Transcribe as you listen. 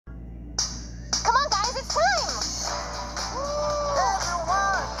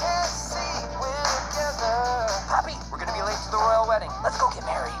wedding. Let's go get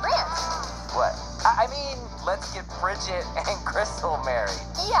married. Branch? What? I mean, let's get Bridget and Crystal married.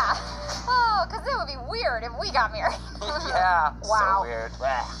 Yeah. Oh, because it would be weird if we got married. Yeah, Wow. so weird.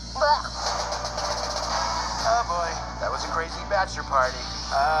 Blech. Oh boy, that was a crazy bachelor party.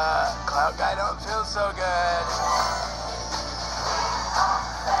 Cloud Guy don't feel so good.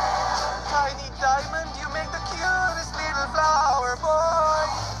 Tiny Diamond, you make the cutest little flower boy.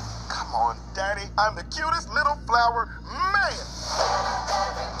 Come on, Daddy. I'm the cutest little flower man.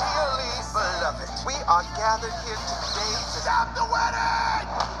 Dearly beloved, we are gathered here today to stop the wedding.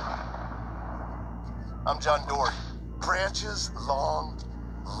 I'm John Dory, Branch's long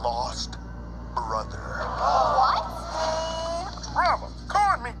lost brother. What? Bravo.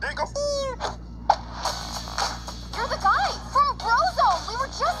 Corn me, Dingle. You're the guy from Brozone. We were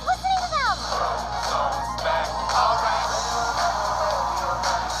just listening to them.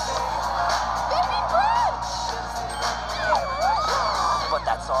 Baby Branch! But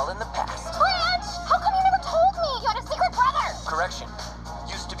that's all in the past. Branch! How come you never told me you had a secret brother? Correction.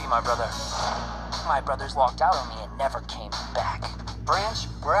 Used to be my brother. My brothers walked out on me and never came back. Branch,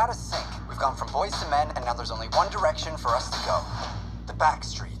 we're out of sync. We've gone from boys to men, and now there's only one direction for us to go. The back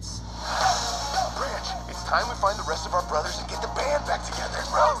streets. Branch, it's time we find the rest of our brothers and get the band back together.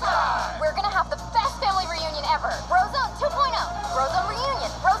 We're gonna have the best family reunion ever. Brozone 2.0. Brozone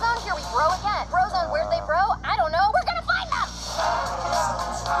reunion. Brozone, here we grow again. Brozone, where'd they bro? I don't know. We're gonna find them.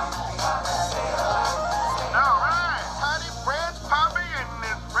 All right, Tiny, Branch, Poppy, and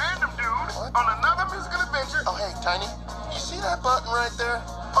this random dude on another musical adventure. Oh, hey, Tiny, you see that button right there?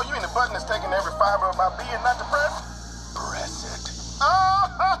 Oh, you mean the button that's taking every fiber of my being not to press? Press it. Oh,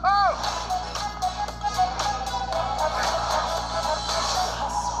 ho, ho.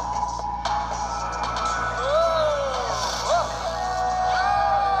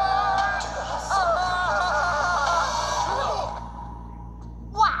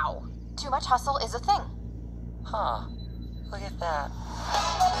 Wow. Too much hustle is a thing. Huh. Look at that.